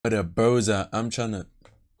But the bros are, I'm trying to,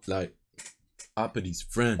 like, up at these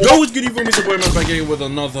friends. Yo, what's good, you feel me? It's your boy, man, back here with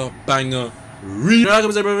another banger.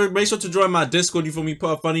 Make sure to join my Discord, you feel me?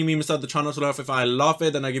 Put a funny meme inside the channel to laugh. If I laugh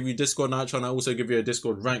it, then I give you Discord nitro, and I also give you a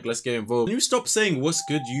Discord rank. Let's get involved. Can you stop saying what's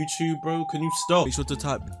good, YouTube, bro? Can you stop? Make sure to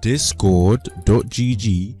type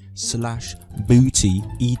discord.gg/booty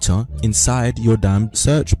eater inside your damn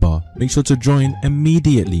search bar. Make sure to join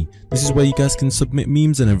immediately. This is where you guys can submit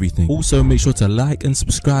memes and everything. Also, make sure to like and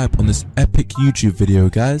subscribe on this epic YouTube video,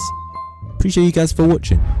 guys. Appreciate you guys for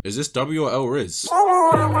watching. Is this W or L Riz?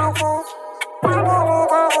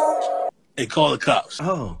 Hey, call the cops.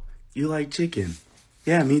 Oh, you like chicken?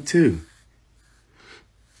 Yeah, me too.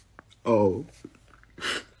 Oh,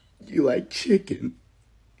 you like chicken?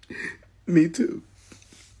 Me too.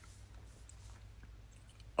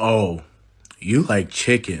 Oh, you like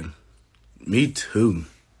chicken? Me too.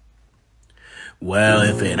 Well,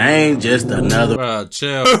 if it ain't just another...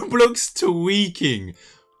 Chill. Roblox tweaking.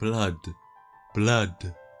 Blood.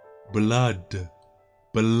 Blood. Blood.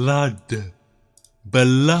 Blood.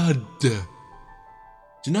 Blood. Do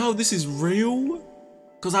you know how this is real?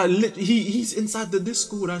 Cause he's inside the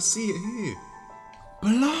Discord. I see it here.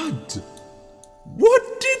 Blood.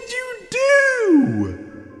 What did you do?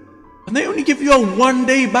 And they only give you a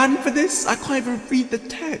 1-day ban for this? I can't even read the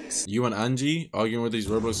text. You and Angie arguing with these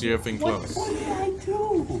Roblox here in class. What did I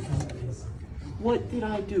do? What did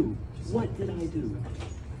I do? What did I do?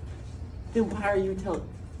 Then why are you telling?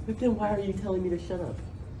 But then why are you telling me to shut up?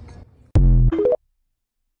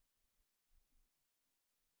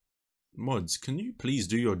 Mods, can you please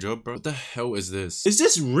do your job, bro? What the hell is this? Is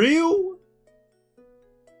this real?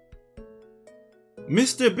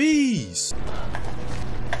 Mr. Beast!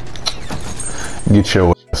 Get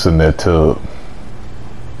your ass in that tub.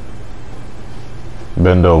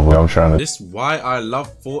 Bend over, I'm trying to... This is why I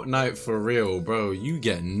love Fortnite for real, bro. You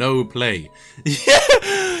get no play.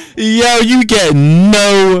 Yo, you get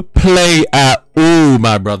no play at all,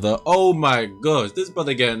 my brother. Oh my gosh, this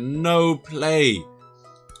brother get no play.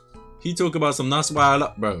 He talk about some, that's why I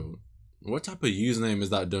love, bro. What type of username is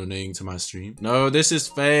that donating to my stream? No, this is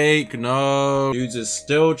fake. No, dudes is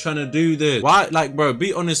still trying to do this. Why? Like, bro,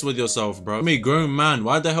 be honest with yourself, bro. I'm a grown man.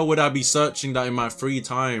 Why the hell would I be searching that in my free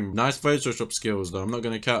time? Nice Photoshop skills, though. I'm not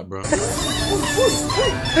gonna cap, bro.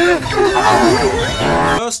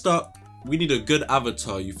 First up, we need a good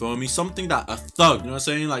avatar, you feel me? Something that a thug, you know what I'm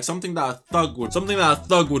saying? Like something that a thug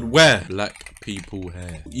would wear. Black people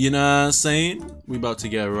hair. You know what I'm saying? We about to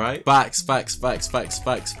get it right. Facts.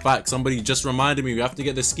 Somebody just reminded me we have to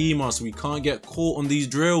get the ski mask so we can't get caught on these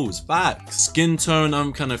drills. Facts. Skin tone,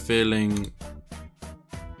 I'm kind of feeling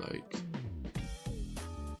like...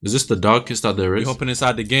 Is this the darkest that there is? We hopping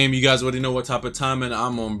inside the game. You guys already know what type of timing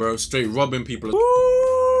I'm on, bro. Straight robbing people. Woo!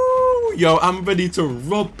 Yo, I'm ready to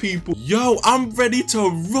rob people. Yo, I'm ready to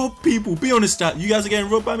rob people. Be honest, chat. You guys are getting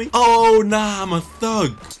robbed by me? Oh, nah, I'm a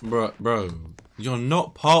thug. Bro. You're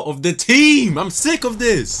not part of the team. I'm sick of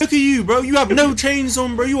this. Look at you, bro. You have no chains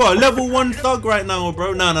on, bro. You are a level 1 thug right now,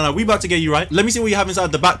 bro. No. We about to get you right. Let me see what you have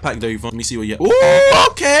inside the backpack, though. Let me see what you have. Ooh,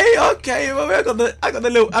 okay. Well, I got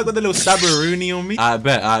the little sabberoonie on me. I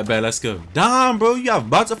bet. Let's go. Damn, bro. You have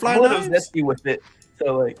butterfly knives. I'm a little zesty with it.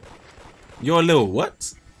 So like, you're a little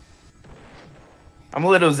what? I'm a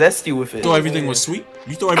little zesty with it. You thought everything was sweet?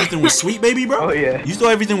 You thought everything was sweet, baby, bro? Oh yeah. You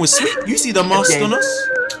thought everything was sweet? You see the mask on us?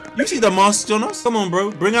 You see the mask on us? Come on, bro.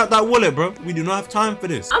 Bring out that wallet, bro. We do not have time for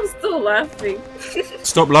this. I'm still laughing.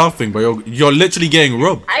 Stop laughing, bro. You're literally getting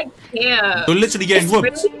robbed. I can't. You're literally getting robbed.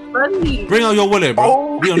 It's really funny. Bring out your wallet, bro.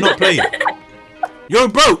 Oh. We are not playing. Yo,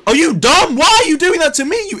 bro, are you dumb? Why are you doing that to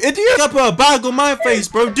me, you idiot? I put a bag on my face,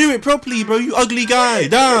 bro. Do it properly, bro. You ugly guy.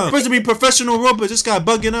 Damn. Supposed to be professional robbers. This guy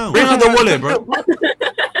bugging out. Bring out the wallet, bro.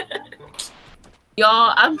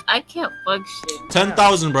 Y'all, I can't function.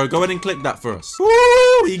 10,000, bro. Go ahead and click that for us. Woo,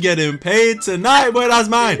 we getting paid tonight, boy. That's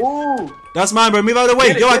mine. Ooh. That's mine, bro. Move out of the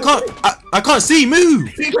way. Yo, I can't see.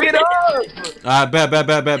 Move. Pick it up. I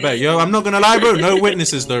bet. Yo, I'm not gonna lie, bro. No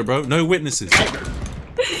witnesses, though, bro. No witnesses.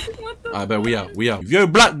 I bet we out. Yo,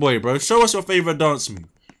 black boy, bro. Show us your favorite dance move.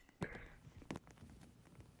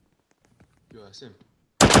 Yo, that's him.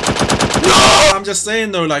 No! I'm just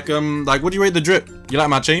saying though, like what do you rate the drip? You like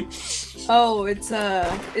my chain? Oh, it's a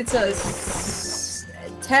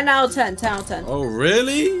 10 out of 10. 10 out of 10. Oh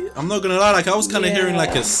really? I'm not gonna lie, like I was kind of hearing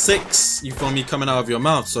like a 6. You feel me coming out of your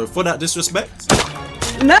mouth? So for that disrespect.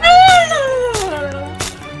 No.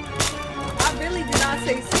 I really did not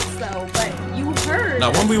say 6 though, but you heard.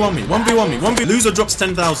 Now 1v1 me. 1v1 me. Loser drops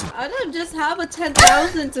 10,000. I don't just have a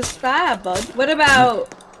 10,000 to spare, bud. What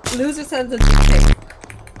about loser sends a dick pic?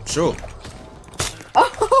 Sure.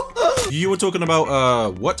 You were talking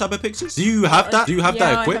about what type of pictures? Do you have that? Do you have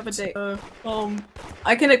that equipped? I have a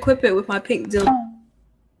I can equip it with my pink dildo.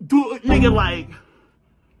 Do nigga like?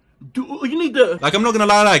 Do you need to? Like, I'm not gonna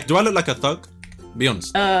lie. Like, do I look like a thug? Be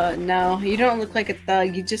honest. No, you don't look like a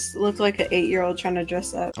thug. You just look like an 8-year-old trying to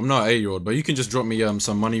dress up. I'm not an 8-year-old, but you can just drop me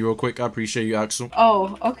some money real quick. I appreciate you, Axel.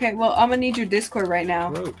 Oh, okay. Well, I'm gonna need your Discord right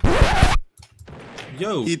now. Bro.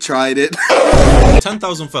 Yo. He tried it.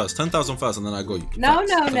 10,000 first, 10,000 first, and then I go you. No.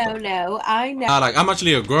 I know. Like, I'm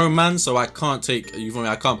actually a grown man, so I can't take you from me.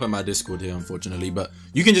 I can't put my Discord here, unfortunately. But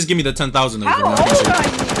you can just give me the 10,000. How old are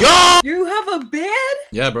you? Yo! You have a beard?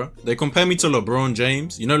 Yeah, bro. They compare me to LeBron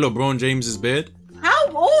James. You know LeBron James's beard? How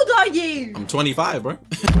old are you? I'm 25, bro.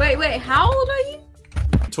 Wait. How old are you?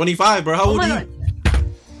 25, bro. How old are you? God.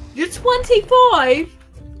 You're 25?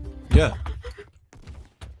 Yeah.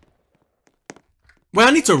 Wait,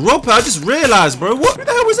 I need to rope her. I just realized, bro. What the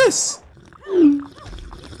hell was this?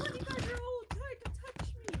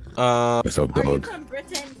 What's up, dog?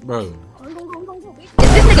 Bro. Is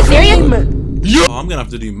this nigga serious? Yo! Oh, I'm gonna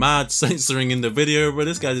have to do mad censoring in the video, bro.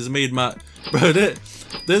 This guy just made my... Bro,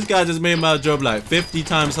 this guy just made my job like 50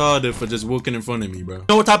 times harder for just walking in front of me, bro. You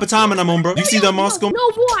know what type of timing I'm on, bro? You see the mask on?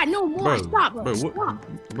 No more. Stop, bro.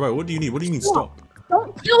 Bro, what do you need? What do you mean stop?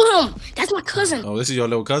 Don't kill him. That's my cousin. Oh, this is your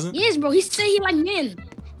little cousin? Yes, bro. He said he like men.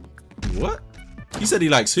 What? He said he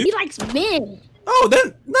likes who? He likes men. Oh,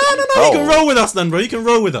 then no. You can roll with us then, bro. You can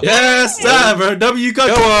roll with us. Yes, sir, bro. W cut.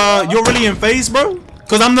 Yo, you're really in phase, bro?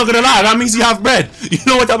 Cause I'm not gonna lie, that means you have bread. You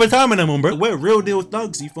know what type of time I'm on, bro? We're real deal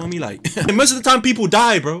thugs, you feel me? Like, most of the time people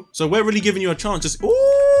die, bro. So we're really giving you a chance. Just,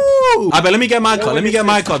 ooh. I bet, let me get my card. Let me get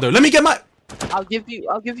my card, though. Let me get my... I'll give you.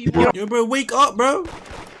 Yo, bro, wake up, bro.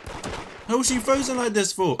 How's she frozen like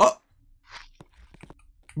this for? Oh.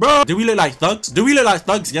 Bro, do we look like thugs? Do we look like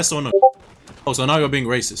thugs? Yes or no? Oh, so now you're being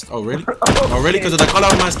racist. Oh, really? Oh, really? Because of the color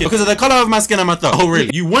of my skin? Because of the color of my skin, I'm a thug. Oh,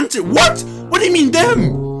 really? You want it? What? What do you mean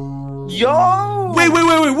them? Yo! Wait.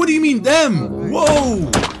 What do you mean them? Whoa!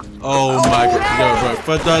 Oh my god, yo, bro,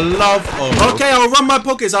 for the love of... Okay, I'll run my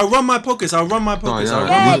pockets. I'll run my pockets. I'll run my pockets.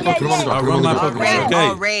 I'll run my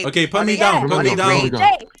pockets. Okay, put me down. Put me down.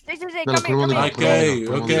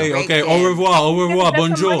 Okay. Au revoir.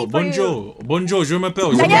 Bonjour. Je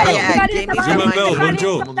m'appelle.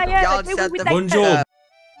 Bonjour.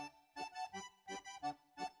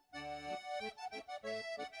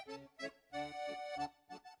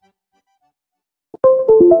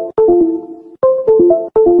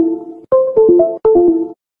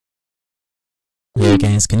 Hey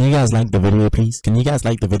guys, can you guys like the video please?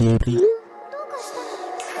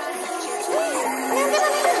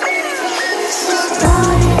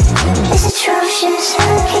 It's atrocious.